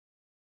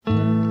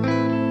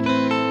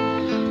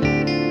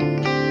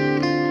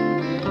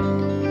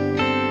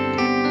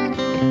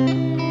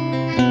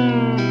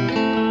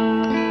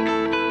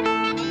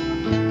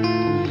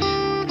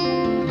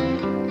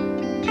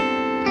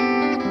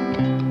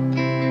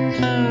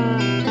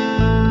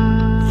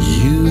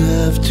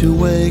to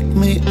wake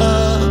me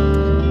up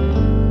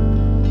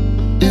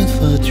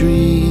if I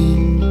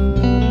dream,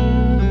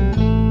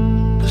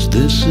 'cause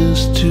this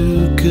is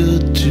too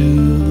good to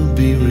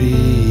be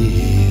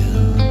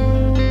real.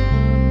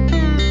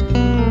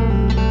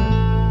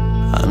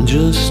 I'm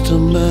just a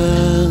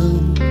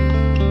man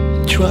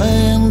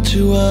trying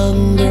to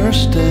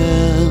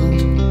understand.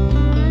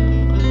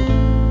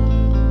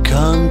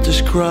 Can't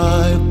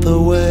describe the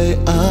way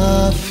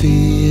I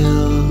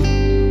feel.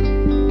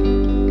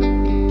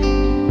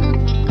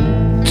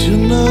 To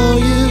know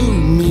you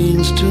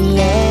means to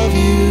love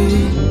you.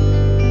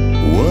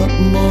 What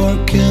more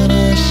can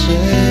I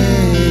say?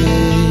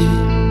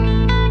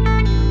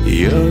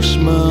 Your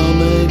smile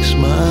makes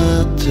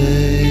my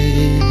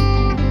day.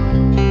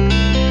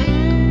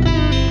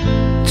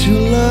 To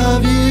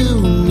love you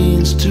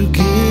means to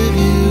give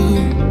you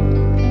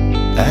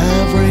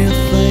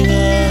everything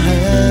I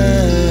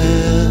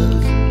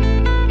have.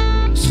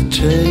 So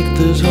take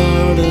this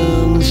heart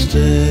and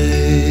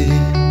stay.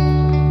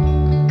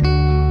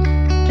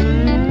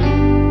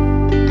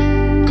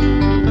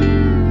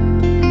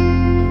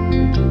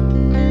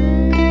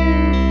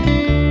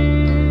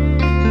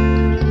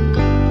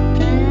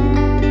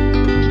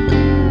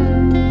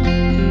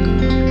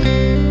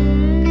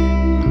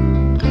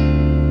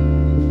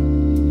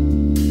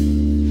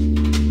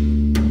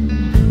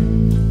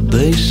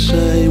 They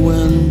say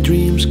when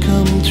dreams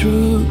come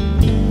true,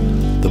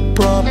 the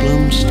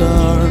problems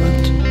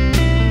start,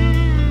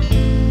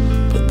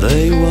 but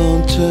they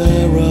won't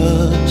tear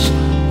us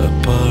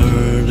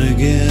apart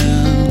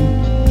again.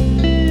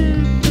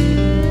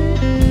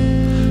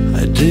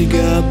 I dig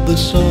up the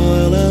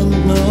soil and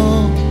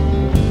know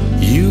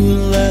you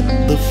let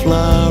the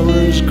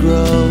flowers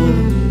grow.